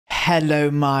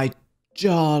Hello, my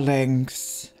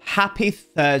darlings. Happy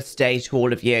Thursday to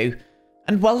all of you,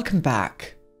 and welcome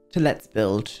back to Let's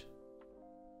Build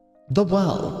the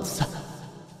Worlds.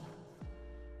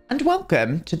 And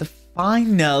welcome to the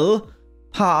final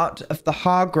part of the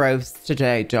Hargroves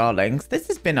today, darlings. This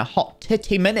has been a hot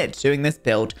titty minute doing this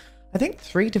build. I think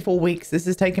 3 to 4 weeks this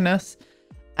has taken us.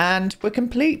 And we're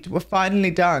complete. We're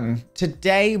finally done.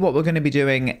 Today, what we're going to be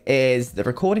doing is the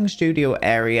recording studio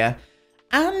area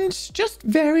and just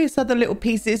various other little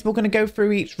pieces. We're going to go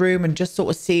through each room and just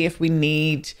sort of see if we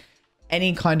need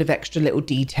any kind of extra little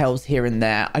details here and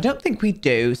there. I don't think we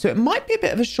do. So it might be a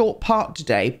bit of a short part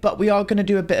today, but we are going to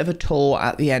do a bit of a tour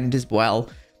at the end as well,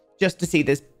 just to see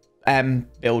this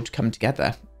build come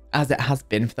together as it has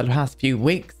been for the last few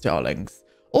weeks, darlings.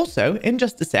 Also, in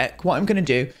just a sec, what I'm going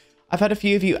to do, I've had a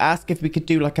few of you ask if we could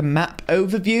do like a map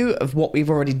overview of what we've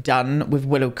already done with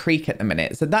Willow Creek at the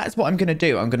minute. So that's what I'm going to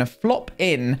do. I'm going to flop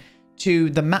in to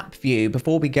the map view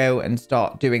before we go and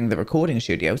start doing the recording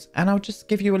studios. And I'll just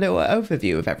give you a little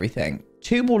overview of everything.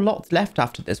 2 more lots left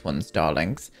after this one,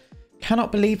 darlings.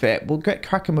 Cannot believe it. We'll get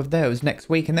cracking with those next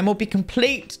week. And then we'll be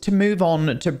complete to move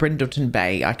on to Brindleton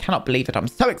Bay. I cannot believe it. I'm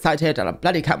so excited and I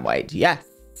bloody can't wait. Yes.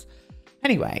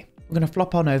 Anyway. We're going to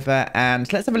flop on over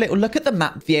and let's have a little look at the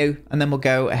map view and then we'll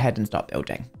go ahead and start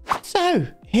building. So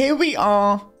here we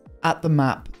are at the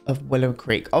map of Willow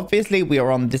Creek. Obviously, we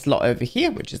are on this lot over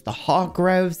here, which is the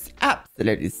Hargroves.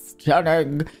 Absolutely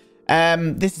stunning.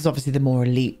 This is obviously the more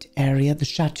elite area, the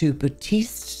Chateau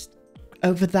Baptiste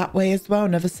over that way as well.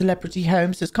 Another celebrity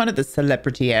home. So it's kind of the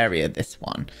celebrity area, this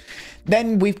one.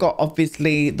 Then we've got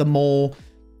obviously the more...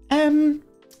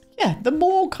 the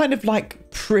more kind of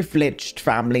like privileged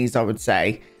families, I would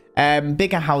say.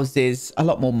 Bigger houses, a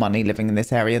lot more money living in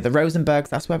this area. The Rosenbergs,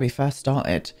 that's where we first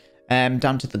started.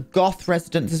 Down to the Goth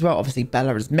residents as well. Obviously,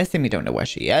 Bella is missing. We don't know where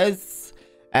she is.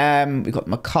 We've got the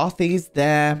McCarthy's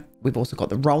there. We've also got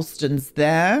the Ralstons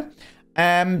there.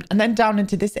 And then down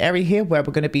into this area here where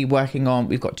we're going to be working on.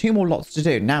 We've got 2 more lots to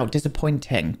do. Now,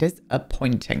 disappointing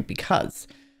because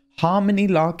Harmony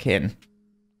Larkin...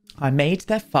 I made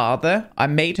their father, I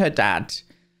made her dad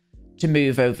to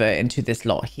move over into this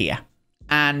lot here.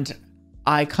 And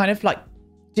I kind of like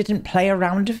didn't play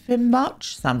around with him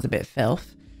much. Sounds a bit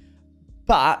filth.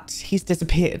 But he's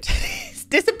disappeared. He's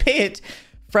disappeared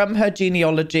from her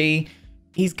genealogy.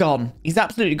 He's gone. He's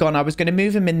absolutely gone. I was going to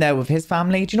move him in there with his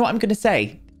family. Do you know what I'm going to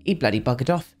say? He bloody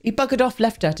buggered off. He buggered off,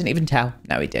 left her, didn't even tell.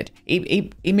 No, he did.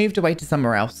 He moved away to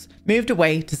somewhere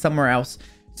else.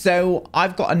 So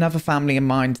I've got another family in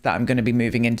mind that I'm going to be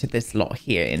moving into this lot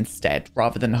here instead,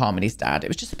 rather than Harmony's dad. It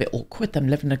was just a bit awkward, them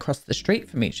living across the street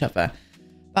from each other.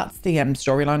 That's the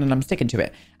storyline and I'm sticking to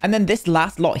it. And then this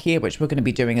last lot here, which we're going to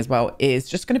be doing as well, is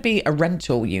just going to be a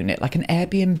rental unit, like an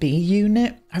Airbnb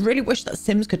unit. I really wish that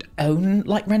Sims could own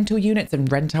like rental units and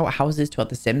rent out houses to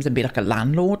other Sims and be like a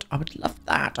landlord. I would love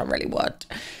that. I really would.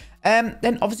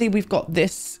 Then obviously we've got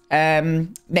this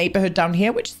neighborhood down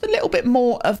here, which is a little bit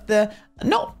more of the,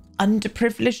 not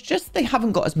underprivileged, just they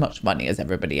haven't got as much money as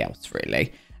everybody else,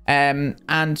 really.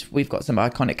 And we've got some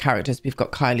iconic characters. We've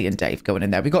got Kylie and Dave going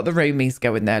in there. We've got the Roomies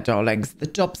going there, darlings. The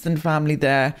Dobson family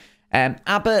there.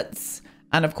 Abbott's.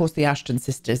 And of course the Ashton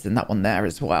sisters in that one there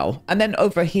as well. And then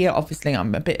over here, obviously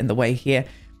I'm a bit in the way here.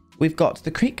 We've got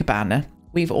the Creek Cabana.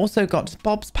 We've also got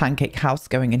Bob's Pancake House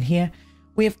going in here.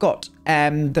 We've got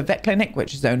the vet clinic,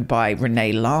 which is owned by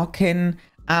Renee Larkin.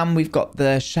 And we've got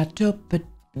the Chateau,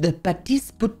 the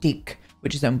Baptiste Boutique,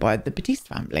 which is owned by the Baptiste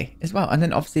family as well. And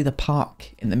then obviously the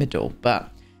park in the middle.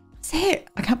 But that's it.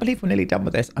 I can't believe we're nearly done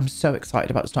with this. I'm so excited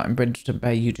about starting Brindleton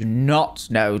Bay. You do not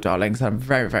know, darlings. I'm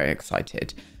very, very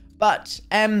excited. But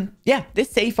yeah, this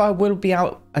save file will be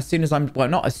out as soon as I'm, well,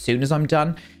 not as soon as I'm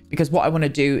done. Because what I want to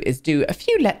do is do a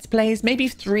few Let's Plays, maybe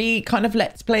 3 kind of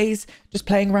Let's Plays, just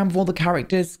playing around with all the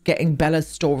characters, getting Bella's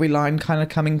storyline kind of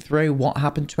coming through, what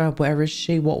happened to her, where is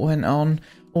she, what went on,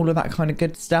 all of that kind of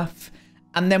good stuff.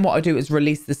 And then what I do is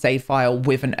release the save file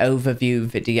with an overview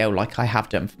video like I have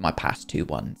done for my past 2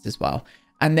 ones as well.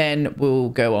 And then we'll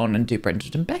go on and do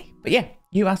Brindleton Bay. But yeah,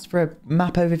 you asked for a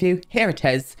map overview. Here it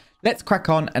is. Let's crack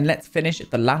on and let's finish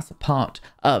the last part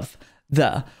of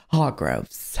the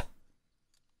Hargroves.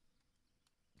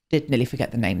 Did nearly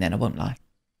forget the name then, I won't lie.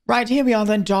 Right, here we are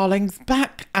then, darlings,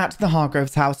 back at the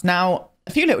Hargroves house. Now,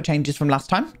 a few little changes from last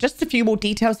time. Just a few more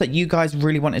details that you guys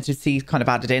really wanted to see kind of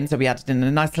added in. So we added in a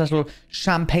nice little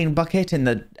champagne bucket in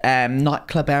the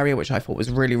nightclub area, which I thought was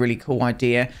a really, really cool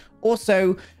idea.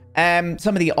 Also, some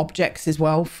of the objects as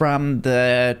well from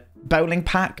the bowling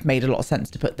pack made a lot of sense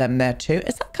to put them there too.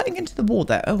 Is that cutting into the wall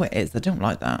there? Oh, it is. I don't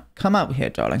like that. Come out here,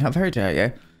 darling. How very dare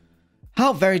you?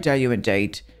 How very dare you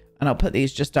indeed. And I'll put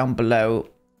these just down below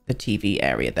the TV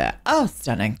area there. Oh,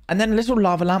 stunning. And then a little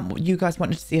lava lamp. You guys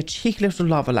wanted to see a cheeky little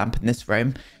lava lamp in this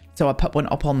room. So I put one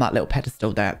up on that little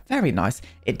pedestal there. Very nice.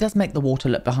 It does make the water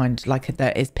look behind like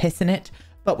there is piss in it.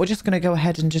 But we're just going to go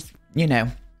ahead and just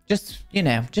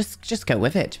go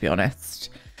with it, to be honest.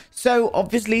 So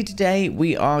obviously today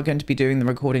we are going to be doing the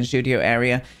recording studio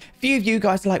area. A few of you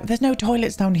guys are like, there's no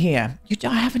toilets down here.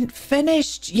 I haven't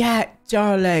finished yet,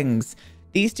 darlings.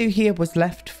 These two here was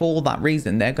left for that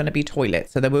reason. They're going to be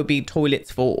toilets. So there will be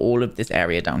toilets for all of this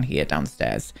area down here,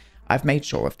 downstairs. I've made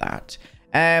sure of that.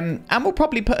 And we'll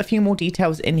probably put a few more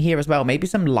details in here as well. Maybe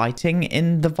some lighting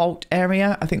in the vault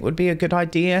area, I think would be a good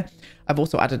idea. I've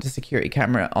also added a security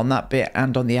camera on that bit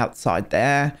and on the outside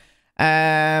there.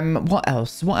 What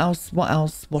else?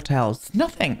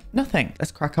 Nothing.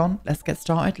 Let's crack on. Let's get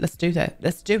started. Let's do that.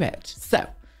 Let's do it. So,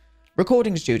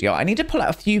 recording studio. I need to pull out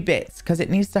a few bits because it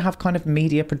needs to have kind of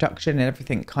media production and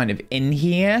everything kind of in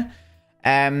here.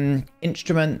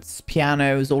 Instruments,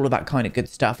 pianos, all of that kind of good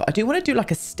stuff. I do want to do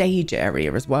like a stage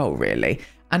area as well, really.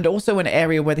 And also an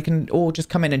area where they can all just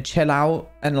come in and chill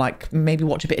out and like maybe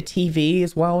watch a bit of TV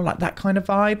as well, like that kind of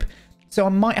vibe. So I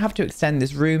might have to extend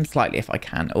this room slightly if I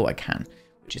can. Oh, I can,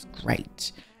 which is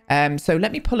great. So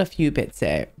let me pull a few bits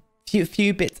here,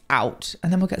 few bits out,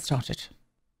 and then we'll get started.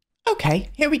 Okay,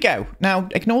 here we go. Now,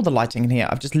 ignore the lighting in here.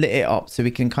 I've just lit it up so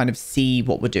we can kind of see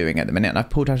what we're doing at the minute. And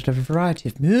I've pulled out a variety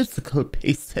of musical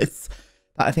pieces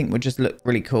that I think would just look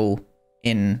really cool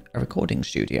in a recording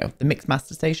studio. The mix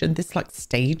master station, this like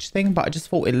stage thing, but I just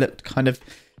thought it looked kind of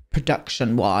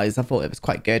production-wise. I thought it was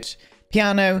quite good.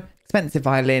 Piano, expensive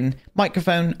violin,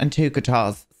 microphone, and 2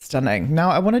 guitars. Stunning. Now,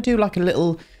 I want to do like a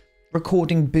little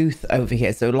recording booth over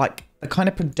here. So like a kind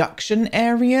of production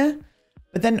area.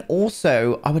 But then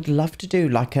also, I would love to do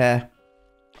like I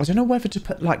don't know whether to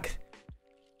put like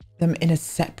them in a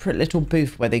separate little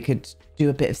booth where they could do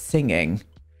a bit of singing. Do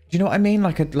you know what I mean?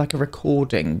 Like a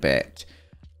recording bit.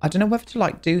 I don't know whether to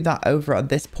like do that over at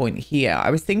this point here.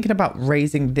 I was thinking about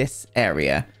raising this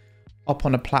area up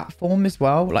on a platform as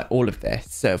well, like all of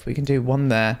this. So if we can do one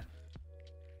there,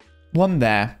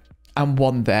 and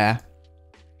one there.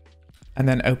 And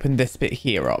then open this bit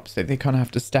here up. So they kind of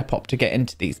have to step up to get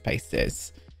into these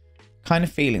spaces. Kind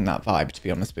of feeling that vibe, to be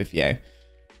honest with you.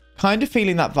 Kind of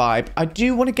feeling that vibe. I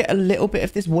do want to get a little bit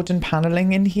of this wooden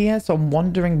paneling in here. So I'm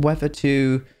wondering whether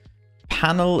to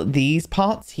panel these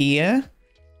parts here.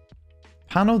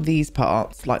 Panel these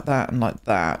parts like that and like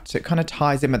that. So it kind of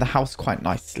ties in with the house quite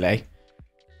nicely.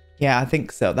 Yeah, I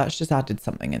think so. That's just added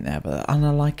something in there. And I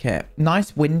like it.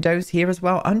 Nice windows here as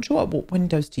well. I'm unsure what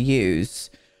windows to use.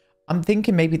 I'm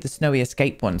thinking maybe the snowy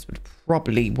escape ones would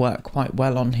probably work quite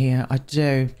well on here. I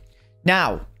do.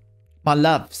 Now, my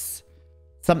loves,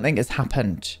 something has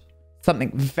happened.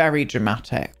 Something very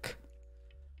dramatic.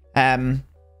 I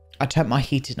turned my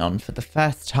heating on for the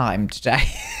first time today.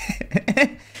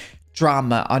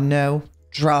 Drama, I know.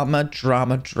 Drama.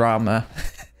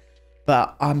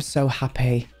 But I'm so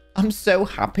happy. I'm so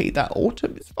happy that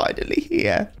autumn is finally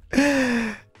here.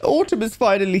 Autumn is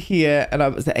finally here, and I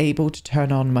was able to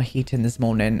turn on my heating this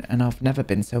morning, and I've never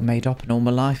been so made up in all my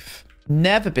life.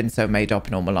 Never been so made up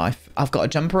in all my life. I've got a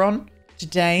jumper on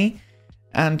today,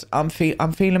 and I'm feeling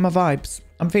my vibes.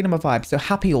 I'm feeling my vibes. So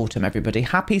happy autumn, everybody.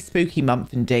 Happy spooky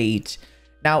month indeed.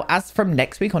 Now, as from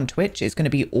next week on Twitch, it's going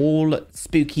to be all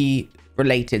spooky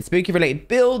related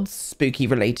builds, spooky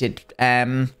related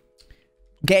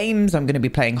games. I'm going to be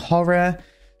playing horror.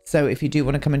 So if you do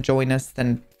want to come and join us,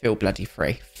 then feel bloody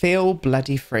free. Feel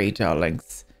bloody free,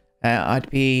 darlings. I'd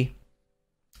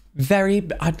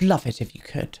love it if you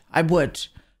could. I would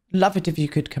love it if you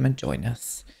could come and join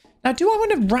us. Now, do I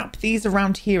want to wrap these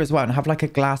around here as well and have like a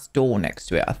glass door next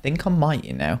to it? I think I might,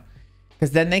 you know,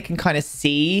 because then they can kind of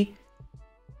see.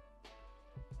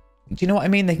 Do you know what I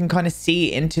mean? They can kind of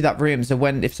see into that room. So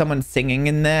if someone's singing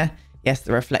in there, yes,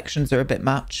 the reflections are a bit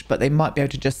much, but they might be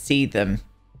able to just see them,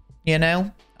 you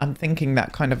know? I'm thinking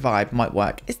that kind of vibe might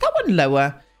work. Is that one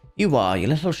lower? You are, you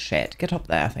little shit. Get up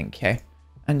there, thank you.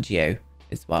 And you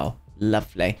as well.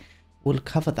 Lovely. We'll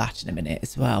cover that in a minute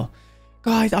as well.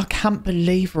 Guys, I can't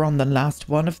believe we're on the last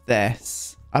one of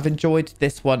this. I've enjoyed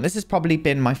this one. This has probably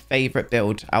been my favourite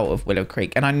build out of Willow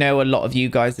Creek. And I know a lot of you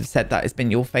guys have said that has been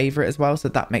your favourite as well. So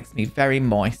that makes me very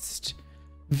moist.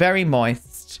 Very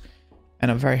moist.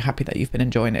 And I'm very happy that you've been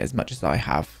enjoying it as much as I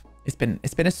have. It's been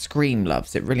a scream,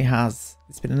 loves. It really has.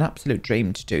 It's been an absolute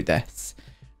dream to do this.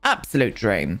 Absolute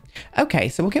dream. Okay,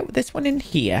 so we'll get this one in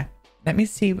here. Let me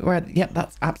see where... Yep,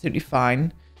 that's absolutely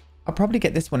fine. I'll probably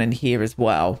get this one in here as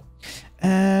well.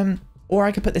 Or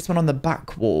I could put this one on the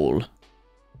back wall.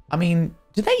 I mean,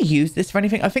 do they use this for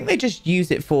anything? I think they just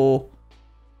use it for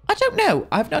I don't know.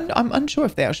 I'm unsure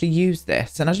if they actually use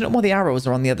this. And I don't know why the arrows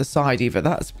are on the other side either.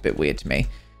 That's a bit weird to me.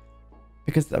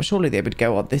 Because surely they would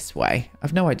go on this way.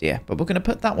 I've no idea. But we're going to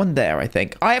put that one there, I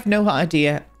think. I have no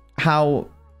idea how,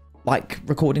 like,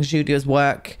 recording studios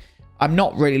work. I'm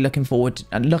not really looking forward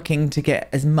and looking to get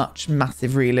as much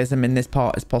massive realism in this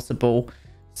part as possible.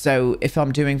 So if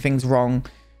I'm doing things wrong,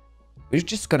 we're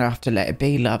just going to have to let it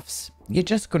be, loves. You're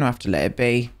just going to have to let it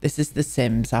be. This is The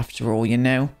Sims after all, you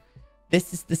know.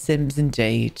 This is The Sims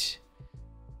indeed.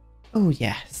 Oh,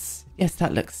 yes. Yes,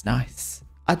 that looks nice.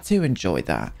 I do enjoy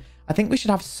that. I think we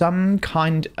should have some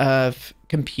kind of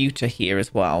computer here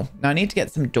as well. Now, I need to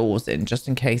get some doors in just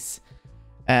in case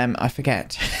I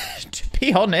forget, to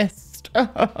be honest.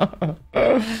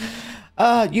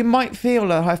 You might feel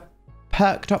that I've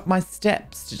perked up my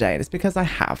steps today. It's because I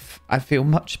have. I feel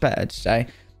much better today.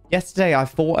 Yesterday, I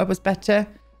thought I was better.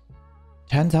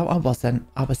 Turns out I wasn't.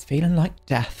 I was feeling like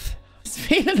death.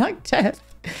 Feeling like death.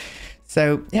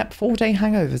 So, yep, 4-day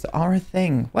hangovers are a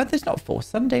thing. Well, there's not 4.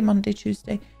 Sunday, Monday,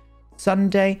 Tuesday.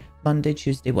 Sunday, Monday,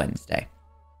 Tuesday, Wednesday.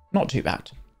 Not too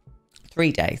bad.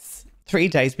 3 days. 3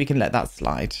 days, we can let that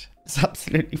slide. It's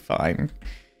absolutely fine.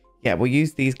 Yeah, we'll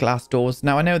use these glass doors.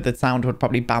 Now, I know the sound would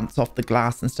probably bounce off the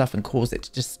glass and stuff and cause it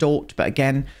to distort. But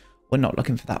again, we're not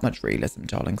looking for that much realism,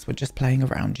 darlings. We're just playing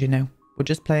around, you know. We're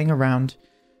just playing around.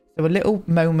 So a little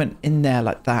moment in there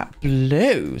like that.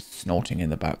 Blue snorting in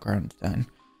the background then.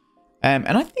 And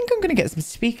I think I'm going to get some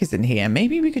speakers in here.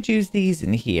 Maybe we could use these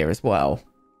in here as well.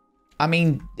 I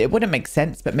mean, it wouldn't make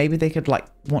sense, but maybe they could like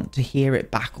want to hear it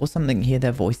back or something, hear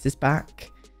their voices back.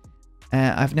 I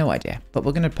have no idea, but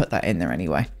we're going to put that in there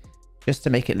anyway, just to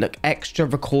make it look extra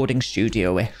recording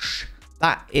studio-ish.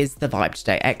 That is the vibe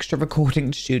today. Extra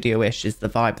recording studio-ish is the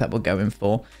vibe that we're going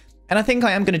for. And I think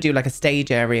I am going to do like a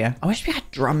stage area. I wish we had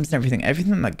drums and everything.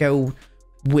 Everything that go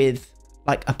with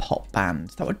like a pop band.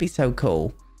 That would be so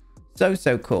cool. So,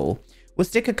 so cool. We'll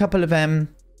stick a couple of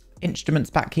instruments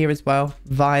back here as well.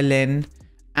 Violin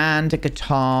and a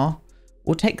guitar.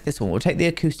 We'll take this one. We'll take the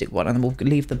acoustic one and then we'll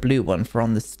leave the blue one for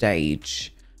on the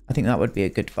stage. I think that would be a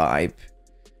good vibe.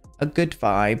 A good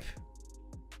vibe.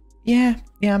 Yeah,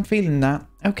 I'm feeling that.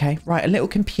 Okay, right. A little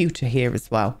computer here as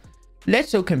well.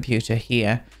 Little computer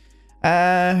here.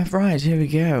 Right, here we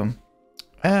go.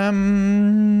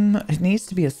 It needs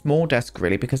to be a small desk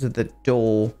really because of the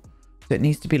door. So it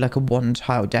needs to be like a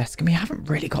one-tile desk. And we haven't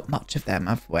really got much of them,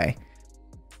 have we?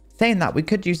 Saying that, we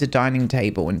could use a dining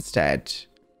table instead.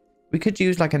 We could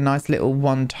use like a nice little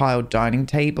one-tile dining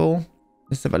table.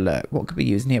 Let's have a look. What could we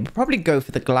use in here? We'll probably go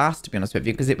for the glass, to be honest with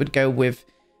you, because it would go with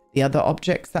the other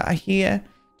objects that are here.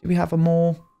 Do we have a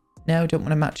more? No, don't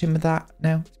want to match in with that.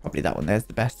 No, it's probably that one. There's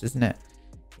the best, isn't it?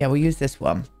 Yeah, we'll use this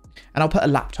one. And I'll put a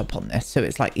laptop on this so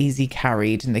it's like easy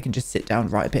carried and they can just sit down,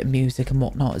 write a bit of music and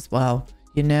whatnot as well,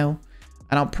 you know?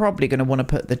 And I'm probably going to want to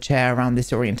put the chair around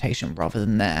this orientation rather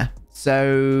than there.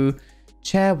 So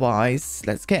chair-wise,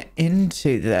 let's get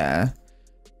into there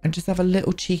and just have a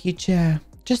little cheeky chair.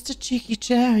 Just a cheeky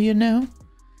chair, you know?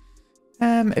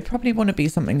 It probably want to be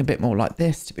something a bit more like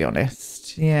this, to be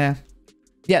honest. Yeah.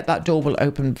 Yeah, that door will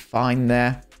open fine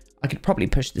there. I could probably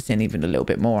push this in even a little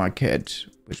bit more. I could,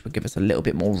 which would give us a little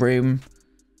bit more room.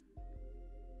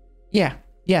 Yeah.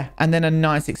 Yeah. And then a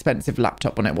nice expensive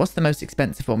laptop on it. What's the most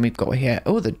expensive one we've got here?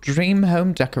 Oh, the Dream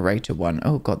Home Decorator one.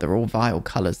 Oh, God, they're all vile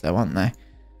colours though, aren't they?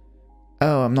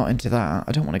 Oh, I'm not into that.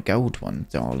 I don't want a gold one,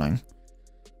 darling.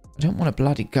 I don't want a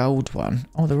bloody gold one.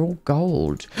 Oh, they're all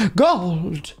gold.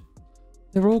 Gold!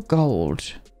 They're all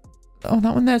gold. Oh,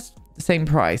 that one there's the same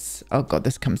price. Oh, God,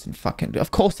 this comes in fucking...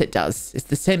 Of course it does. It's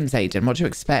The Sims, Aiden. What do you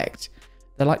expect?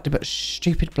 They like to put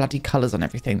stupid bloody colours on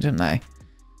everything, don't they?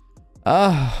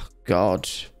 Oh, God.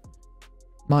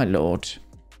 My Lord.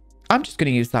 I'm just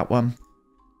going to use that one.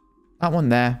 That one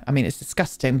there. I mean, it's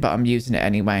disgusting, but I'm using it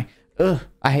anyway. Ugh,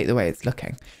 I hate the way it's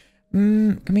looking.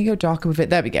 Can we go darker with it?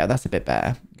 There we go. That's a bit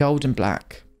better. Gold and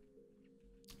black.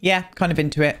 Yeah, kind of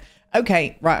into it.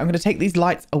 Okay, right. I'm going to take these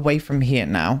lights away from here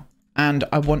now. And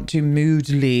I want to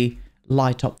moodily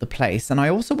light up the place. And I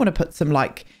also want to put some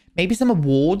like, maybe some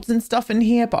awards and stuff in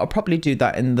here. But I'll probably do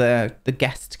that in the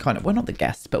guest kind of, well, not the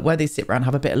guest, but where they sit around,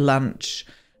 have a bit of lunch,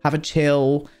 have a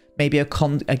chill, maybe a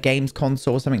games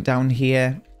console or something down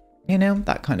here. You know,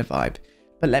 that kind of vibe.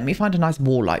 But let me find a nice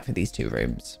wall light for these two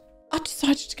rooms. I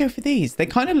decided to go for these. They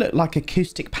kind of look like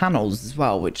acoustic panels as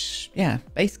well, which, yeah,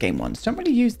 base game ones. Don't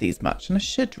really use these much, and I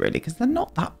should really, because they're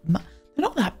not that bad. They're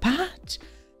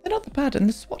not that bad, and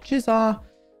the swatches are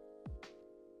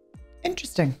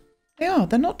interesting. They are.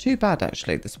 They're not too bad,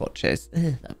 actually, the swatches.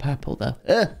 Ugh, that purple, though.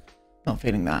 Ugh, not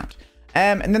feeling that.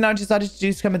 And then I decided to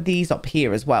do some of these up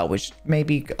here as well, which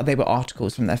maybe they were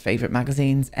articles from their favorite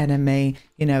magazines, Enemy,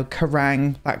 you know,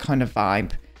 Kerrang, that kind of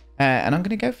vibe. And I'm going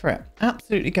to go for it.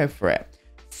 Absolutely go for it.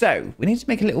 So we need to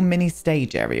make a little mini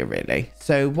stage area, really.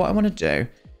 So what I want to do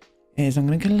is I'm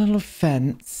going to get a little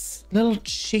fence, little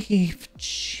cheeky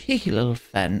little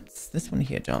fence. This one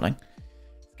here, darling.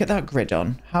 Get that grid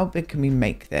on. How big can we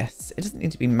make this? It doesn't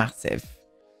need to be massive.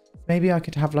 Maybe I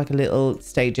could have like a little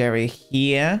stage area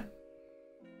here.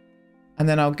 And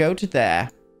then I'll go to there.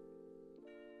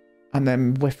 And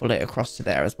then whiffle it across to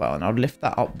there as well. And I'll lift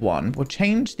that up one. We'll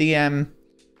change the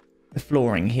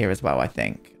flooring here as well, I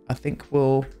think. I think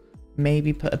we'll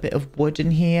maybe put a bit of wood in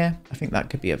here. I think that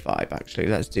could be a vibe, actually.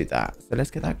 Let's do that. So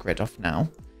let's get that grid off now.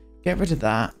 Get rid of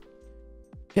that.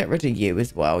 Get rid of you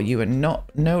as well. You are no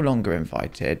longer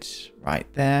invited. Right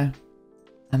there.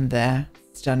 And there.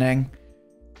 Stunning.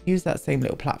 Use that same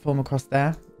little platform across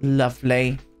there.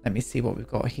 Lovely. Let me see what we've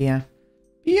got here.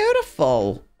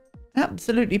 Beautiful.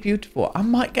 Absolutely beautiful. I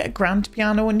might get a grand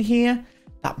piano in here.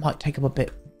 That might take up a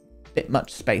bit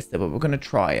much space there, but we're going to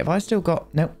try. Have I still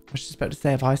got... Nope. I was just about to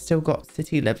say, have I still got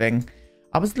city living?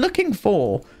 I was looking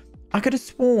for... I could have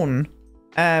sworn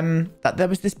that there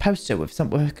was this poster with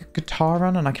a guitar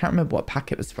on, and I can't remember what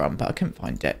pack it was from, but I couldn't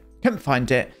find it. Couldn't find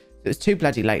it. It was too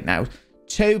bloody late now.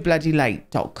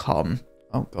 TooBloodyLate.com.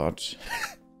 Oh, God.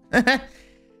 Don't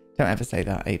ever say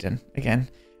that, Aiden. Again.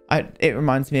 It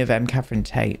reminds me of Catherine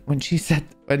Tate when she said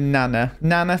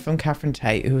Nana from Catherine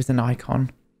Tate, who was an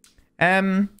icon.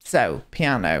 So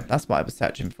piano, that's what I was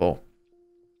searching for.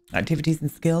 Activities and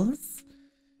skills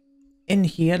in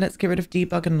here. Let's get rid of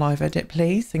debug and live edit,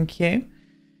 please. Thank you.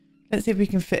 Let's see if we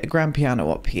can fit a grand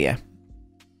piano up here.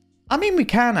 I mean, we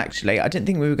can actually. I didn't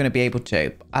think we were going to be able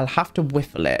to. I'll have to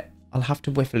whiffle it. I'll have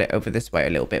to whiffle it over this way a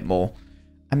little bit more,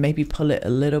 and maybe pull it a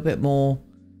little bit more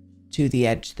to the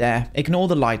edge there. Ignore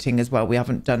the lighting as well. We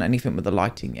haven't done anything with the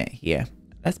lighting yet here.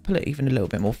 Let's pull it even a little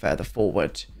bit more further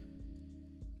forward.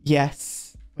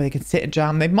 Yes, where they can sit and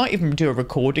jam. They might even do a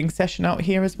recording session out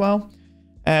here as well.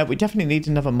 We definitely need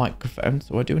another microphone,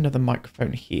 so I'll do another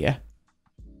microphone here.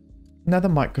 Another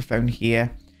microphone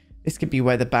here. This could be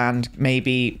where the band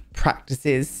maybe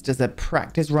practices, does a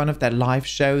practice run of their live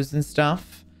shows and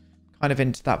stuff. Kind of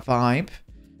into that vibe.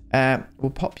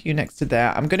 We'll pop you next to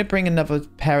there. I'm going to bring another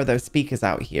pair of those speakers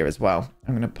out here as well.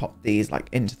 I'm going to pop these like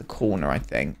into the corner, I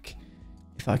think.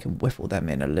 If I can whiffle them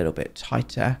in a little bit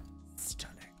tighter.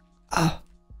 Stunning.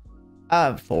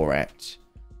 Oh, for it.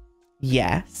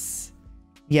 Yes.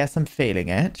 Yes, I'm feeling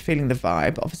it. Feeling the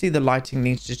vibe. Obviously, the lighting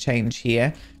needs to change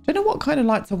here. Don't know what kind of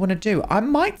lights I want to do. I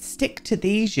might stick to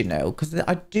these, you know, because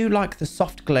I do like the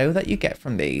soft glow that you get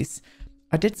from these.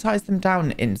 I did size them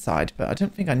down inside, but I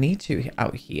don't think I need to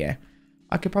out here.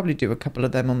 I could probably do a couple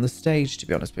of them on the stage, to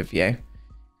be honest with you.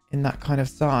 In that kind of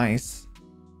size.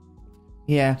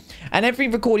 Yeah. And every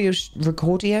every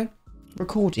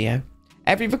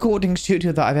recording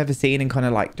studio that I've ever seen in kind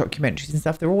of like documentaries and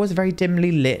stuff, they're always very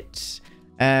dimly lit.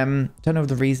 Don't know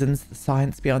the reasons, the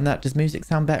science behind that. Does music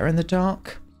sound better in the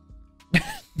dark?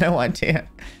 No idea.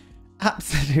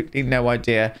 Absolutely no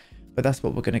idea. But that's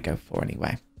what we're going to go for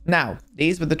anyway. Now,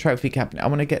 these were the trophy cabinet. I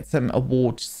want to get some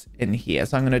awards in here.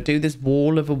 So I'm going to do this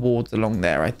wall of awards along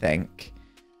there, I think.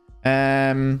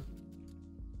 We'll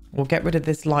get rid of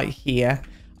this light here.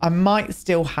 I might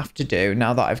still have to do,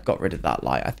 now that I've got rid of that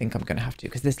light, I think I'm going to have to,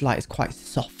 because this light is quite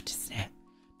soft, isn't it?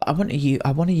 But I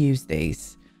want to use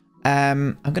these.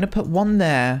 I'm going to put one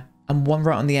there and one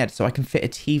right on the edge so I can fit a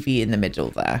TV in the middle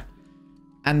there.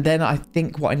 And then I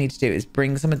think what I need to do is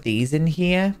bring some of these in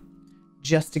here,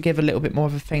 just to give a little bit more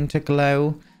of a fainter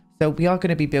glow. So we are going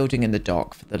to be building in the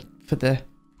dark for the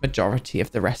majority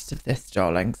of the rest of this,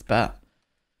 darlings. But,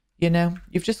 you know,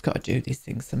 you've just got to do these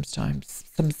things sometimes.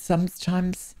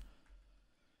 Sometimes.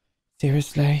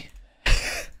 Seriously.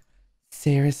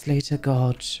 Seriously to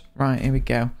God. Right, here we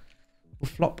go. We'll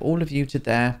flop all of you to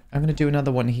there. I'm going to do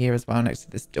another one here as well next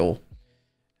to this door.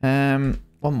 One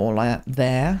more like that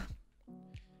there.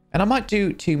 And I might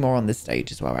do 2 more on this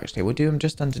stage as well, actually. We'll do them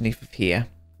just underneath of here.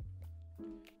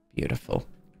 Beautiful.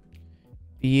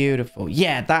 Beautiful.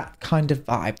 Yeah, that kind of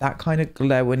vibe, that kind of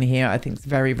glow in here, I think is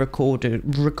very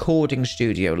recording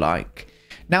studio-like.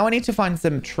 Now I need to find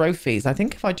some trophies. I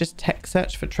think if I just tech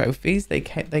search for trophies, they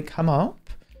come up.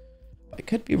 I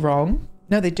could be wrong.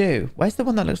 No, they do. Where's the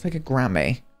one that looks like a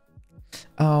Grammy?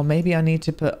 Oh, maybe I need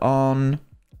to put on...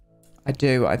 I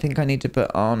do. I think I need to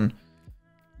put on...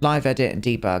 live edit and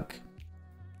debug.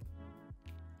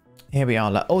 Here we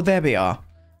are. Oh, there we are.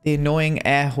 The annoying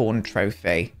air horn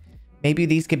trophy. Maybe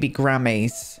these could be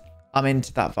Grammys. I'm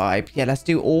into that vibe. Yeah, let's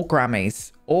do all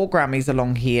Grammys. All Grammys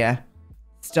along here.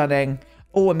 Stunning.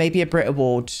 Oh, and maybe a Brit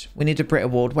Award. We need a Brit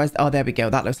Award. Where's... Oh, there we go.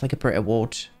 That looks like a Brit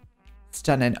Award.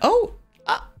 Stunning. Oh!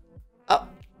 Oh!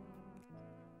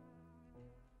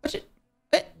 What's it?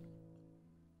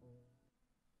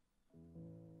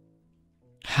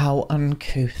 How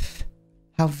uncouth.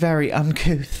 How very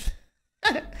uncouth.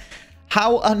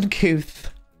 How uncouth.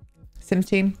 Sim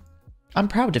team, I'm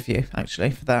proud of you,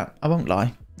 actually, for that. I won't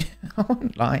lie. I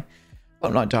won't lie.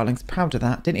 Won't lie, darlings. Proud of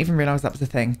that. Didn't even realise that was a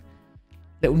thing.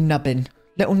 Little nubbin.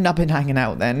 Little nubbin hanging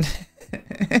out then.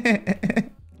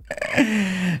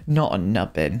 Not a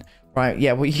nubbin. Right,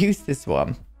 yeah, we'll use this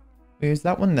one. We'll use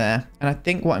that one there. And I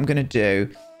think what I'm going to do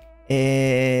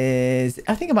is...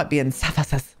 I think it might be in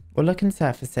surfaces. We'll look in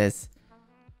surfaces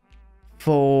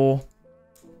for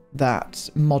that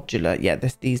modular. Yeah,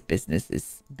 these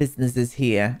businesses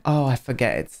here. Oh, I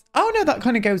forget it's... Oh, no, that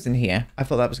kind of goes in here. I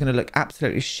thought that was going to look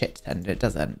absolutely shit and it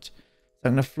doesn't. So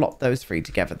I'm going to flop those three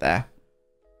together there.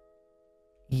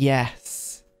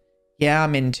 Yes. Yeah,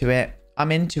 I'm into it.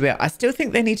 I'm into it. I still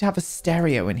think they need to have a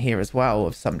stereo in here as well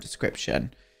of some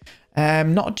description.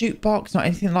 Not a jukebox, not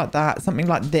anything like that. Something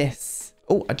like this.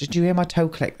 Oh, did you hear my toe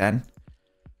click then?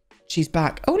 She's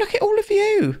back. Oh, look at all of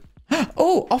you.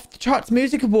 Oh, off the charts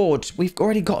music award. We've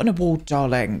already got an award,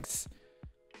 darlings.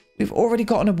 We've already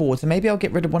got an award. So maybe I'll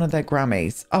get rid of one of their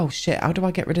Grammys. Oh, shit. How do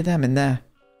I get rid of them in there?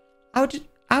 Out.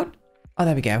 Oh,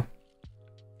 there we go.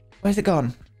 Where's it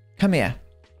gone? Come here.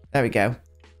 There we go.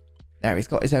 There, he's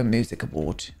got his own music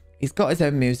award. He's got his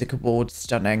own music award.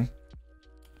 Stunning.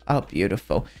 Oh,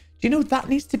 beautiful. Do you know that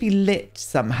needs to be lit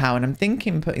somehow? And I'm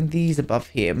thinking putting these above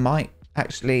here might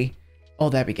actually... Oh,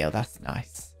 there we go. That's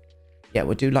nice. Yeah,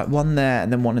 we'll do like one there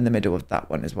and then one in the middle of that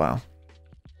one as well.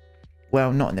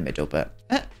 Well, not in the middle, but...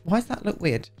 why does that look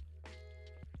weird?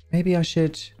 Maybe I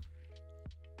should...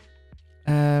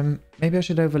 maybe I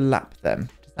should overlap them.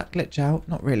 Does that glitch out?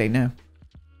 Not really, no.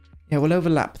 Yeah, we'll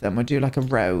overlap them. We'll do like a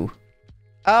row.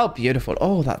 Oh, beautiful.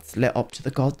 Oh, that's lit up to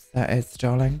the gods. That is,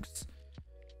 darlings.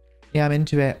 Yeah, I'm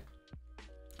into it.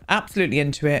 Absolutely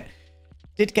into it.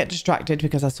 Did get distracted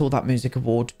because I saw that music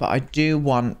award, but I do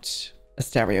want a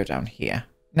stereo down here.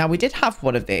 Now, we did have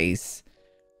one of these,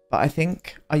 but I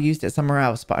think I used it somewhere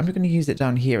else, but I'm going to use it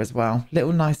down here as well.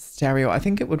 Little nice stereo. I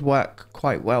think it would work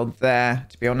quite well there,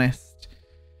 to be honest.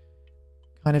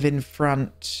 Kind of in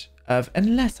front of,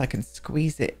 unless I can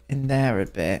squeeze it in there a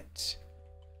bit.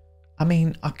 I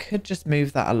mean, I could just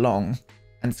move that along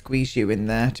and squeeze you in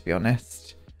there, to be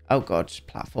honest. Oh God,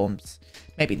 platforms.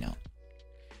 Maybe not.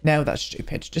 No, that's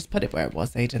stupid. Just put it where it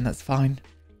was, Aiden. That's fine.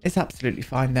 It's absolutely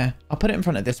fine there. I'll put it in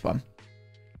front of this one.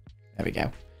 There we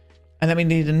go. And then we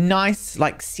need a nice,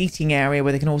 like, seating area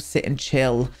where they can all sit and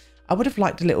chill. I would have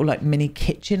liked a little, like, mini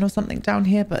kitchen or something down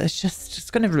here, but it's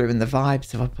just going to ruin the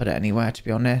vibes if I put it anywhere, to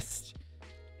be honest.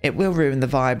 It will ruin the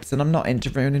vibes, and I'm not into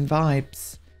ruining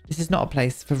vibes. This is not a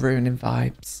place for ruining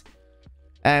vibes.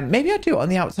 Maybe I'll do it on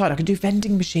the outside. I can do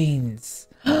vending machines.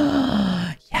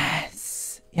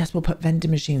 Yes. Yes, we'll put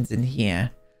vending machines in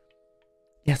here.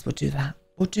 Yes, we'll do that.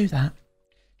 We'll do that.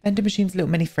 Vending machines, a little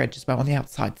mini fridge as well on the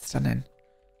outside. Stunning.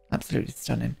 Absolutely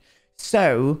stunning.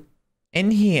 So,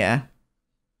 in here,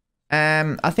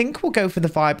 I think we'll go for the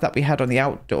vibe that we had on the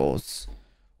outdoors.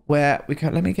 Where we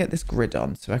can, let me get this grid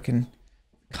on so I can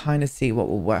kind of see what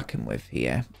we're working with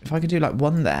here. If I could do like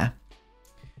one there.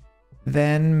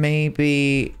 Then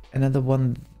maybe another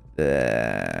one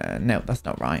there. No, that's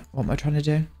not right. What am I trying to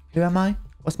do? Who am I?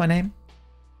 What's my name?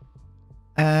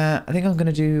 I think I'm going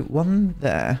to do one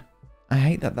there. I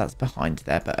hate that that's behind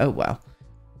there, but oh well.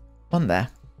 One there.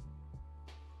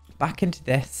 Back into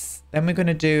this. Then we're going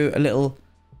to do a little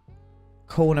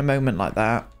corner moment like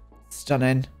that.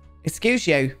 Stunning. Excuse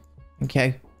you. Thank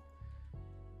you.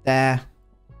 There.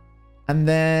 And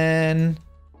then...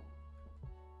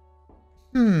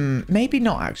 maybe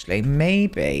not actually.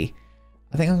 Maybe.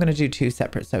 I think I'm going to do two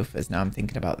separate sofas now I'm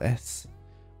thinking about this.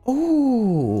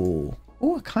 Ooh.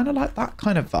 Oh, I kind of like that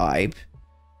kind of vibe.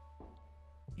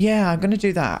 Yeah, I'm going to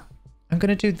do that. I'm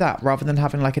going to do that rather than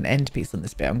having like an end piece on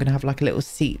this bit. I'm going to have like a little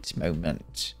seat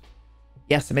moment.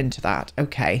 Yes, I'm into that.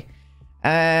 Okay.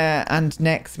 And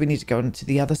next we need to go on to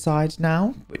the other side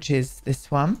now, which is this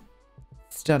one.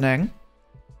 Stunning.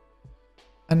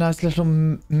 A nice little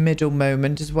middle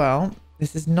moment as well.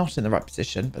 This is not in the right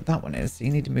position, but that one is. So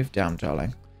you need to move down,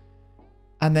 darling.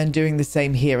 And then doing the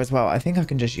same here as well. I think I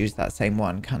can just use that same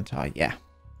one, can't I? Yeah.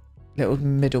 Little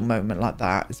middle moment like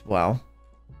that as well.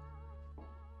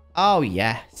 Oh,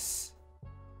 yes.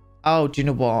 Oh, do you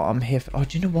know what? I'm here for... Oh,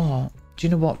 do you know what? Do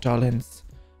you know what, darlings?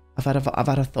 I've had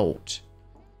a thought.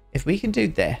 If we can do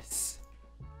this,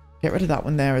 get rid of that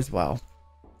one there as well.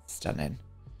 Stunning.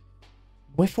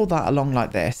 whiffle that along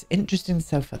like this. Interesting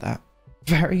sofa, that.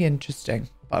 Very interesting.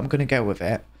 But I'm going to go with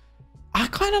it. I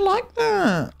kind of like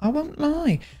that. I won't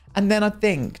lie. And then I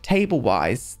think,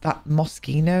 table-wise, that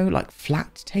Moschino, like,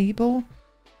 flat table.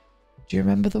 Do you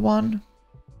remember the one?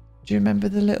 Do you remember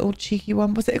the little cheeky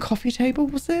one? Was it a coffee table,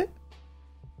 was it?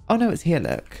 Oh, no, it's here,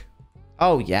 look.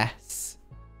 Oh, yes.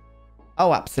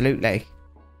 Oh, absolutely.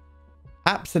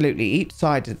 Absolutely. Each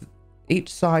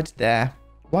side there.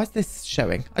 Why is this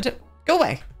showing? I don't... Go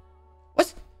away.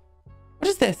 What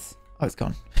is this? Oh, it's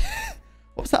gone.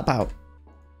 What was that about?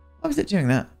 Why was it doing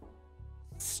that?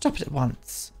 Stop it at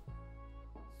once.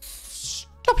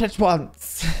 Stop it at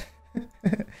once.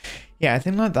 Yeah, I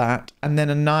think like that. And then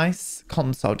a nice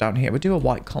console down here. We'll do a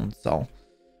white console.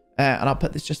 And I'll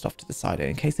put this just off to the side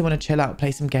in case they want to chill out,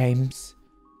 play some games.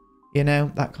 You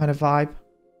know, that kind of vibe.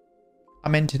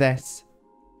 I'm into this.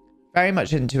 Very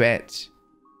much into it.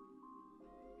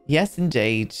 Yes,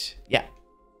 indeed. Yeah.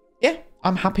 Yeah,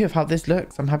 I'm happy with how this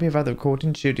looks. I'm happy with how the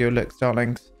recording studio looks,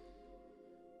 darlings.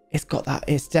 It's got that.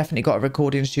 It's definitely got a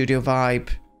recording studio vibe.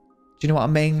 Do you know what I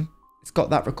mean? It's got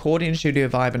that recording studio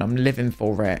vibe and I'm living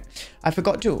for it. I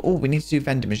forgot to... Oh, we need to do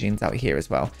vending machines out here as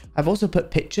well. I've also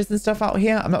put pictures and stuff out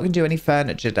here. I'm not going to do any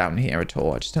furniture down here at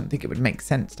all. I just don't think it would make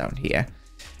sense down here.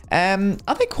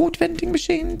 Are they called vending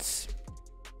machines?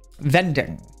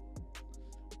 Vending.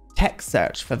 Text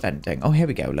search for vending. Oh, here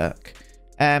we go. Look.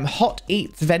 Hot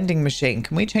Eats vending machine.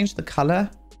 Can we change the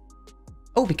color?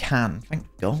 Oh, we can. Thank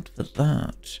God for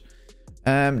that.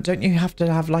 Don't you have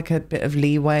to have like a bit of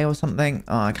leeway or something?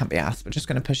 Oh, I can't be asked. We're just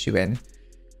going to push you in.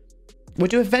 We'll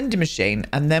do a vending machine.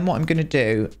 And then what I'm going to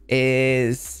do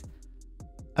is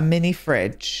a mini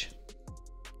fridge.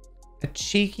 A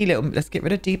cheeky little... Let's get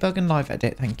rid of debug and live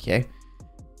edit. Thank you.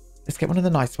 Let's get one of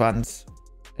the nice ones.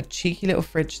 A cheeky little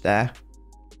fridge there.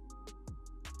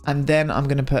 And then I'm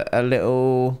going to put a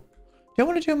little... Do I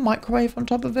want to do a microwave on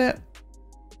top of it?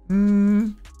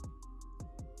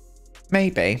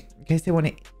 Maybe. In case they want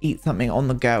to eat something on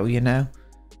the go, you know?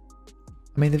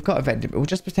 I mean, they've got a vending... We'll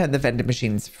just pretend the vending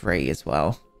machine's free as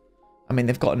well. I mean,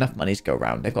 they've got enough money to go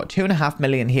around. They've got 2.5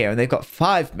 million here and they've got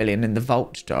 5 million in the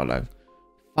vault, darling.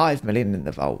 5 million in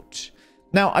the vault.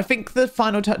 Now, I think the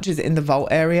final touches in the vault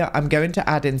area, I'm going to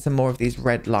add in some more of these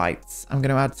red lights. I'm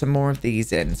going to add some more of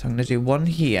these in. So I'm going to do one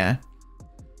here.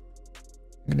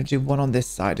 I'm going to do one on this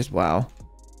side as well.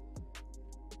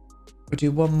 We'll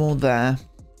do one more there.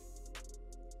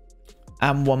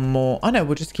 And one more. Oh, no,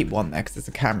 we'll just keep one there because there's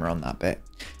a camera on that bit.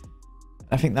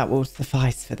 I think that will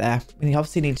suffice for there. We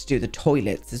obviously need to do the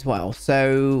toilets as well.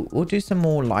 So we'll do some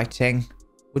more lighting.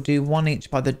 We'll do one each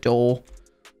by the door.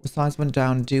 We'll size one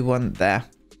down, do one there.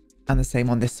 And the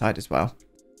same on this side as well.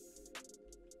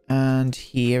 And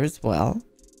here as well.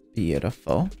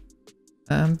 Beautiful.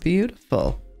 And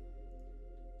beautiful.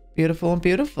 Beautiful and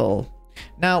beautiful.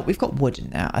 Now, we've got wood in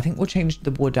there. I think we'll change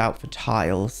the wood out for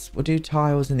tiles. We'll do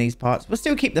tiles in these parts. We'll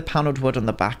still keep the panelled wood on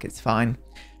the back. It's fine.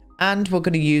 And we're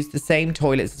going to use the same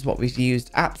toilets as what we've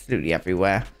used absolutely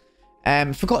everywhere.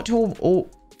 Forgot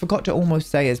to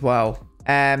almost say as well.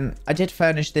 I did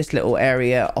furnish this little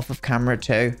area off of camera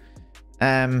too.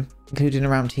 Including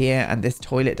around here and this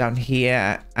toilet down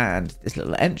here and this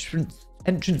little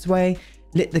entranceway.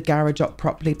 Lit the garage up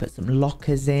properly, put some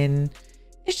lockers in.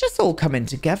 It's just all coming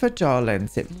together,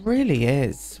 darlings. It really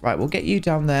is. Right, we'll get you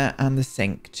down there and the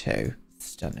sink too.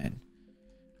 Stunning.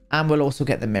 And we'll also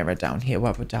get the mirror down here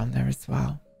while we're down there as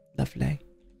well. Lovely.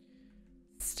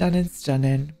 Stunning,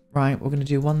 stunning. Right, we're going to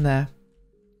do one there.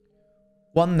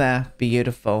 One there.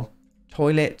 Beautiful.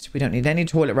 Toilet. We don't need any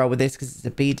toilet roll with this because it's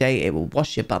a bidet. It will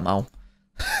wash your bumhole.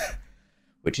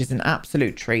 Which is an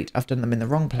absolute treat. I've done them in the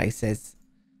wrong places.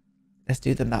 Let's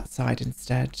do them that side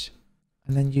instead.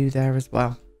 And then you there as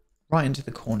well. Right into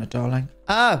the corner, darling.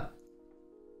 Oh!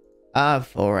 Oh,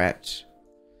 for it.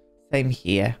 Same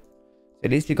here. So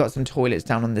at least we've got some toilets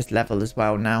down on this level as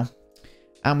well now.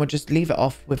 And we'll just leave it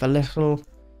off with a little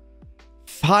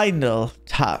final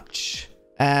touch.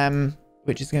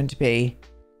 Which is going to be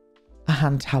a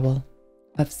hand towel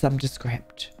of some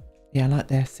descript. Yeah, like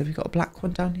this. So we've got a black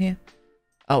one down here.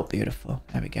 Oh, beautiful.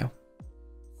 There we go.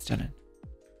 Stunning.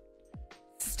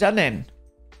 Stunning.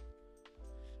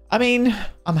 I mean,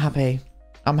 I'm happy.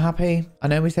 I'm happy. I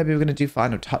know we said we were going to do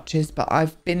final touches, but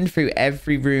I've been through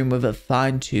every room with a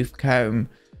fine-tooth comb.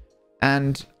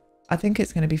 And I think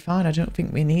it's going to be fine. I don't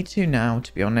think we need to now,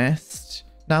 to be honest.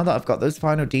 Now that I've got those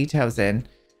final details in,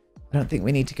 I don't think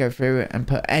we need to go through and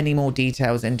put any more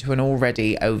details into an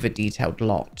already over-detailed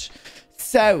lot.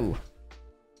 So,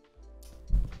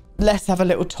 let's have a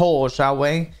little tour, shall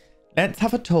we? Let's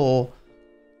have a tour.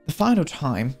 The final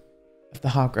time of the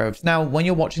Hargroves. Now, when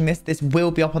you're watching this, this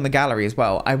will be up on the gallery as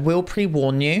well. I will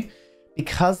pre-warn you,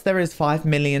 because there is 5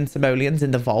 million simoleons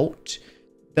in the vault,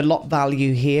 the lot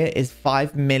value here is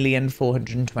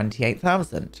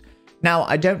 5,428,000. Now,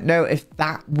 I don't know if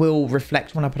that will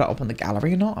reflect when I put it up on the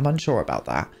gallery or not. I'm unsure about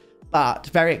that. But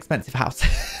very expensive house.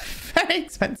 Very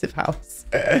expensive house.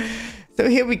 So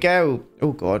here we go.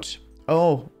 Oh, God.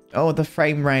 Oh, the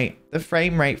frame rate. The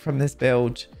frame rate from this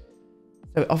build.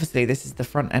 So obviously this is the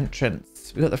front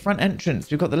entrance. We've got the front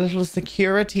entrance. We've got the little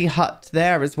security hut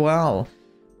there as well.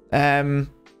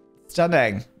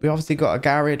 Stunning. We obviously got a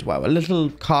garage. Well, a little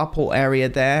carport area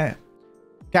there.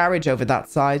 Garage over that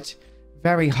side.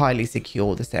 Very highly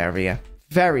secure, this area.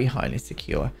 Very highly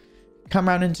secure. Come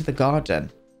around into the garden.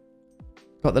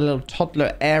 Got the little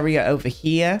toddler area over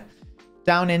here.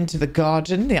 Down into the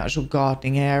garden, the actual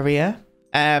gardening area.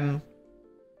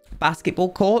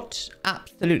 Basketball court.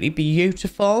 Absolutely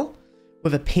beautiful.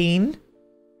 With a peen.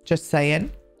 Just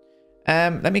saying.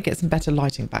 Let me get some better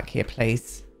lighting back here,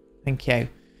 please. Thank you.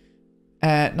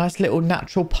 Nice little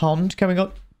natural pond going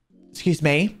on. Excuse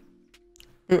me.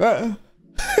 Did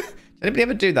anybody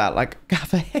ever do that? Like,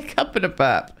 have a hiccup and a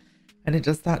burp. And it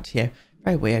does that to you.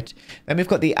 Very weird. Then we've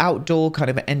got the outdoor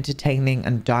kind of entertaining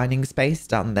and dining space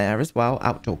down there as well.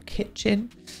 Outdoor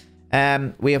kitchen.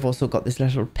 We have also got this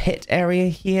little pit area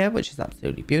here, which is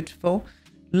absolutely beautiful.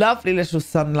 Lovely little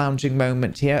sun lounging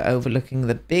moment here, overlooking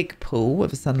the big pool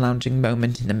with a sun lounging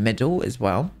moment in the middle as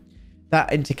well.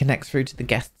 That interconnects through to the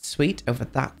guest suite over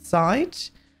that side.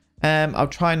 I'll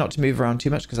try not to move around too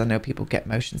much because I know people get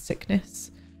motion sickness.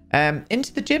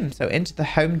 Into the gym. So into the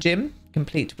home gym,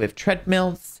 complete with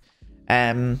treadmills,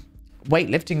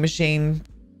 weightlifting machine,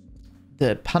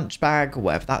 the punch bag, or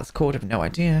whatever that's called. I have no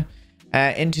idea.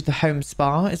 Into the home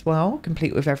spa as well,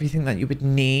 complete with everything that you would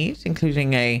need,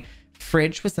 including a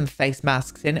fridge with some face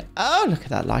masks in it. Oh, look at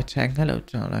that lighting. Hello,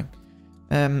 darling.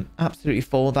 Absolutely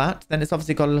for that. Then it's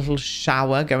obviously got a little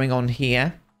shower going on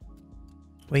here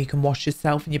where you can wash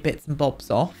yourself and your bits and bobs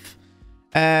off.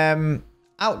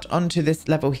 Out onto this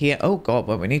level here. Oh God,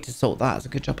 well, we need to sort that. It's a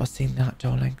good job I've seen that,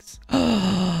 darlings.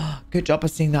 Good job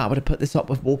I've seen that. I would have put this up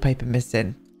with wallpaper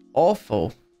missing.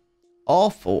 Awful.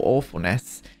 Awful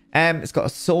awfulness. It's got a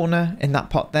sauna in that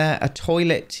pot there. A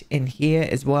toilet in here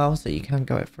as well. So you can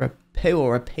go for a poo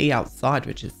or a pee outside,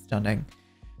 which is stunning.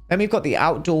 Then we've got the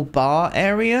outdoor bar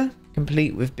area,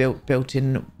 complete with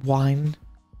built-in wine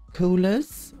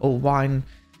coolers or wine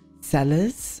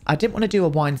cellars. I didn't want to do a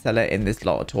wine cellar in this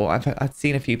lot at all. I've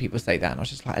seen a few people say that, and I was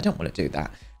just like, I don't want to do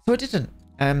that. So I didn't.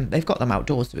 They've got them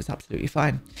outdoors, so it's absolutely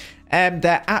fine.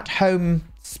 Their at-home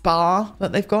spa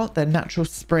that they've got, their natural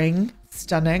spring,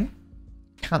 stunning.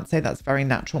 Can't say that's very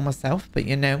natural myself, but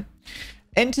you know.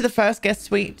 Into the first guest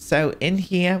suite. So in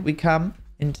here we come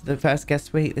into the first guest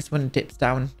suite. This one dips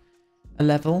down a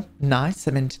level. Nice.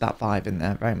 I'm into that vibe in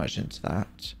there. Very much into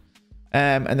that.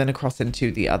 And then across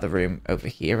into the other room over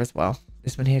here as well.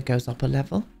 This one here goes up a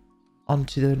level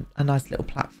onto a nice little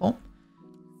platform.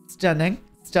 Stunning.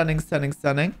 Stunning, stunning,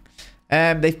 stunning.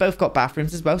 They've both got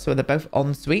bathrooms as well, so they're both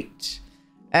en suite.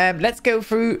 Let's go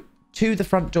through to the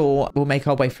front door. We'll make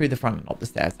our way through the front and up the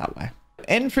stairs that way.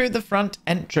 In through the front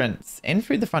entrance. In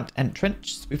through the front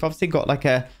entrance. We've obviously got like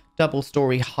a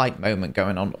double-story height moment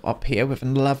going on up here with a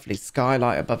lovely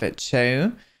skylight above it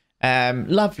too.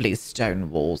 Lovely stone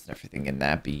walls and everything in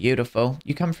there. Beautiful.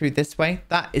 You come through this way.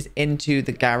 That is into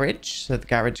the garage. So the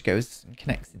garage goes and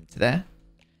connects into there.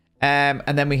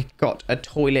 And then we got a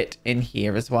toilet in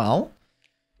here as well.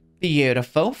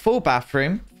 Beautiful. Full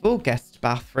bathroom. Full guest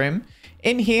bathroom.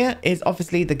 In here is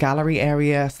obviously the gallery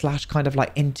area / kind of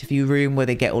like interview room where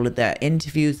they get all of their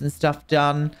interviews and stuff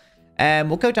done.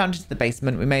 We'll go down to the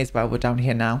basement. We may as well. We're down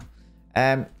here now.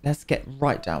 Let's get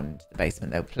right down into the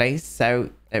basement though, please.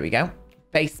 So there we go.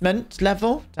 Basement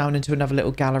level down into another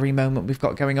little gallery moment we've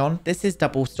got going on. This is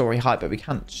double story height, but I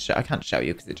can't show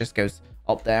you because it just goes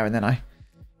up there and then I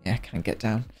can't get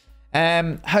down.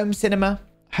 Home cinema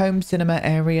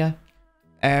area.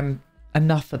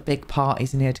 Enough for big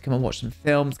parties in here to come and watch some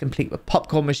films, complete with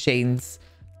popcorn machines,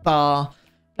 bar.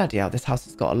 Bloody hell, this house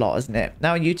has got a lot, hasn't it?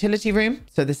 Now a utility room.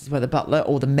 So this is where the butler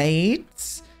or the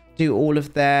maids do all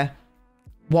of their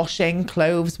washing,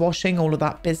 clothes washing, all of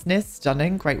that business.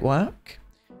 Stunning, great work.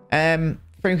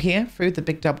 Through here, through the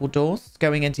big double doors,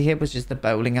 going into here was just the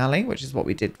bowling alley, which is what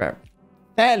we did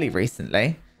fairly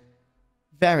recently.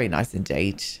 Very nice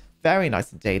indeed. Very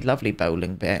nice indeed. Lovely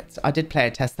bowling bit. I did play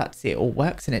a test that to see it all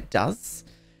works, and it does.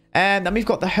 And then we've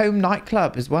got the home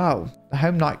nightclub as well. The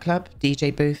home nightclub,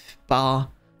 DJ booth, bar,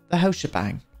 the whole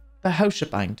shebang. The whole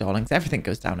shebang, darlings. Everything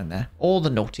goes down in there. All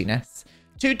the naughtiness.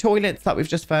 2 toilets that we've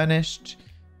just furnished.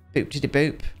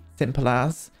 Boop-de-de-boop. Simple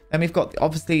as. Then we've got,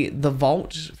 obviously, the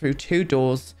vault through 2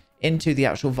 doors into the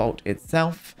actual vault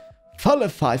itself. Full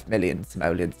of 5 million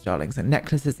simoleons, darlings, and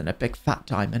necklaces and a big fat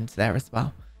diamond there as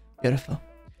well. Beautiful.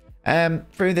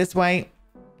 Through this way.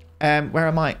 Where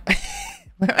am I?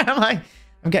 Where am I?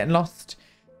 I'm getting lost.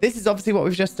 This is obviously what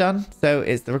we've just done. So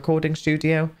it's the recording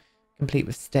studio, complete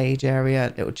with stage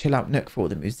area, little chill out nook for all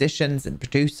the musicians and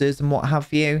producers and what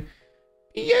have you.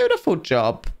 Beautiful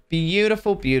job.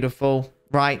 Beautiful, beautiful.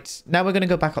 Right, now we're going to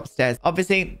go back upstairs.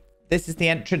 Obviously, this is the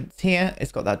entrance here.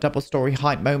 It's got that double-story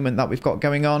height moment that we've got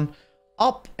going on.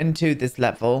 Up into this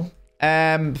level.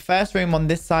 First room on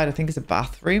this side, I think, is a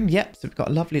bathroom. Yep, so we've got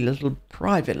a lovely little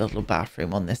private little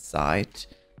bathroom on this side.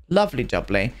 Lovely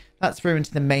jubbly. That's through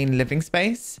into the main living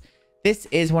space. This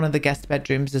is one of the guest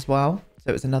bedrooms as well.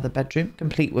 So it's another bedroom,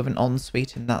 complete with an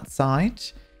ensuite in that side.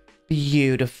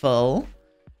 Beautiful.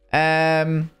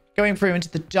 Going through into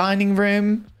the dining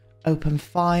room. Open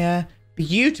fire.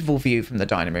 Beautiful view from the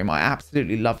dining room. I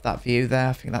absolutely love that view there.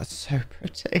 I think that's so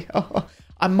pretty. Oh,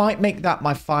 I might make that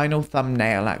my final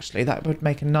thumbnail, actually. That would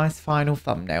make a nice final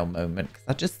thumbnail moment,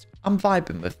 because I'm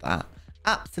vibing with that.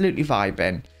 Absolutely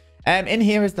vibing. In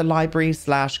here is the library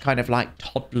 / kind of like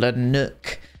toddler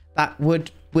nook. That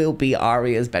will be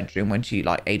Aria's bedroom when she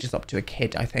like ages up to a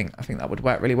kid, I think. I think that would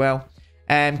work really well.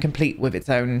 Complete with its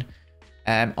own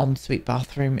ensuite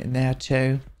bathroom in there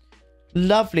too.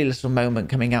 Lovely little moment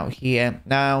coming out here.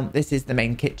 Now, this is the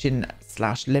main kitchen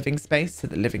 / living space. So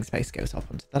the living space goes up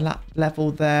onto the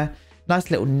level there. Nice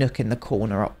little nook in the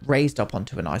corner, raised up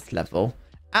onto a nice level.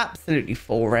 Absolutely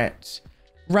for it.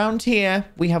 Round here,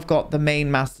 we have got the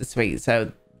main master suite.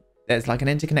 So there's like an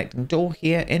interconnecting door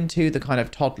here into the kind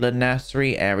of toddler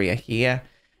nursery area here.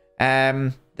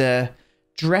 The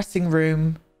dressing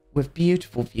room with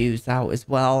beautiful views out as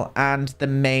well, and the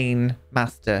main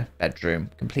master bedroom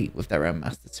complete with their own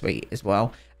master suite as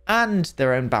well, and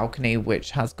their own balcony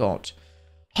which has got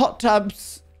hot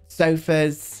tubs,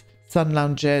 sofas, sun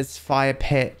loungers, fire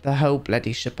pit, the whole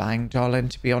bloody shebang, darling,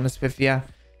 to be honest with you.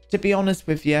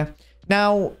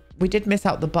 Now, we did miss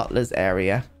out the butler's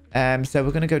area, so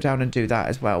we're going to go down and do that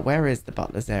as well. Where is the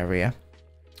butler's area?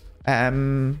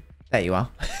 There you are.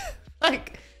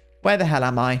 Like, where the hell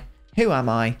am I? Who am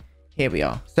I? Here we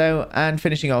are. So, and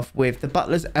finishing off with the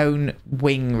butler's own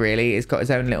wing, really. He's got his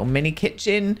own little mini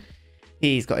kitchen.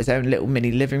 He's got his own little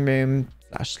mini living room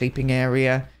 / sleeping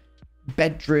area,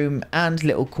 bedroom, and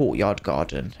little courtyard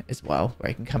garden as well, where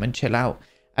he can come and chill out.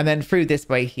 And then through this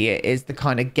way here is the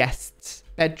kind of guest's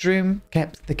bedroom.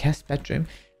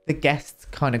 The guest's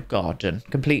kind of garden,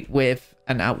 complete with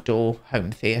an outdoor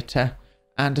home theatre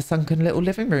and a sunken little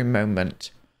living room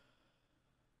moment.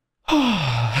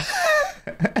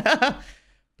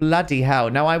 Bloody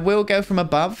hell. Now I will go from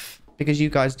above because you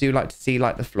guys do like to see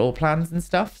like the floor plans and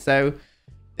stuff. So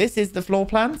this is the floor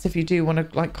plans if you do want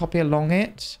to like copy along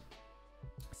it.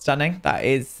 Stunning. That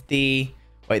is the...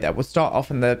 Wait there. We'll start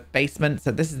off in the basement. So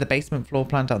this is the basement floor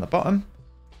plan down the bottom.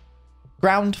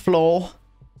 Ground floor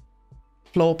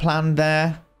plan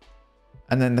there.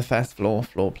 And then the first floor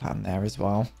plan there as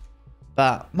well.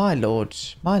 But my lord,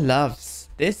 my loves,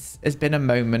 this has been a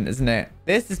moment, isn't it?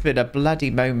 This has been a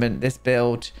bloody moment, this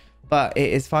build. But it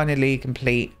is finally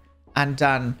complete and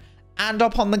done. And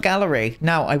up on the gallery.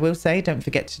 Now, I will say, don't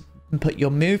forget to put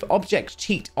your move object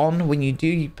cheat on when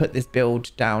you put this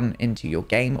build down into your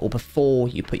game, or before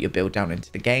you put your build down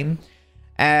into the game.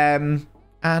 And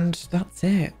that's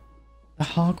it. The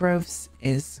Hargroves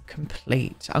is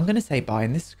complete. I'm going to say bye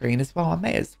in this screen as well. I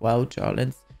may as well,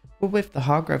 darlings. We're with the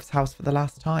Hargroves house for the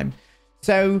last time.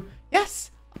 So,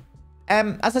 yes.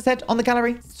 As I said, on the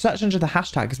gallery, search under the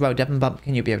hashtag as well,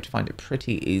 DevonBumpkin. You'll be able to find it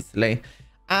pretty easily.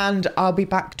 And I'll be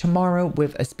back tomorrow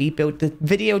with a speed build. The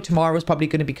video tomorrow is probably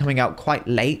going to be coming out quite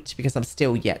late because I'm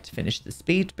still yet to finish the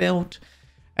speed build.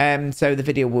 So the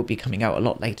video will be coming out a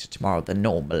lot later tomorrow than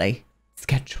normally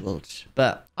scheduled.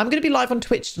 But I'm going to be live on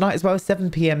Twitch tonight as well, 7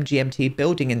 PM GMT,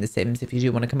 building in The Sims if you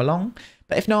do want to come along.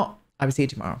 But if not, I will see you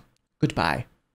tomorrow. Goodbye.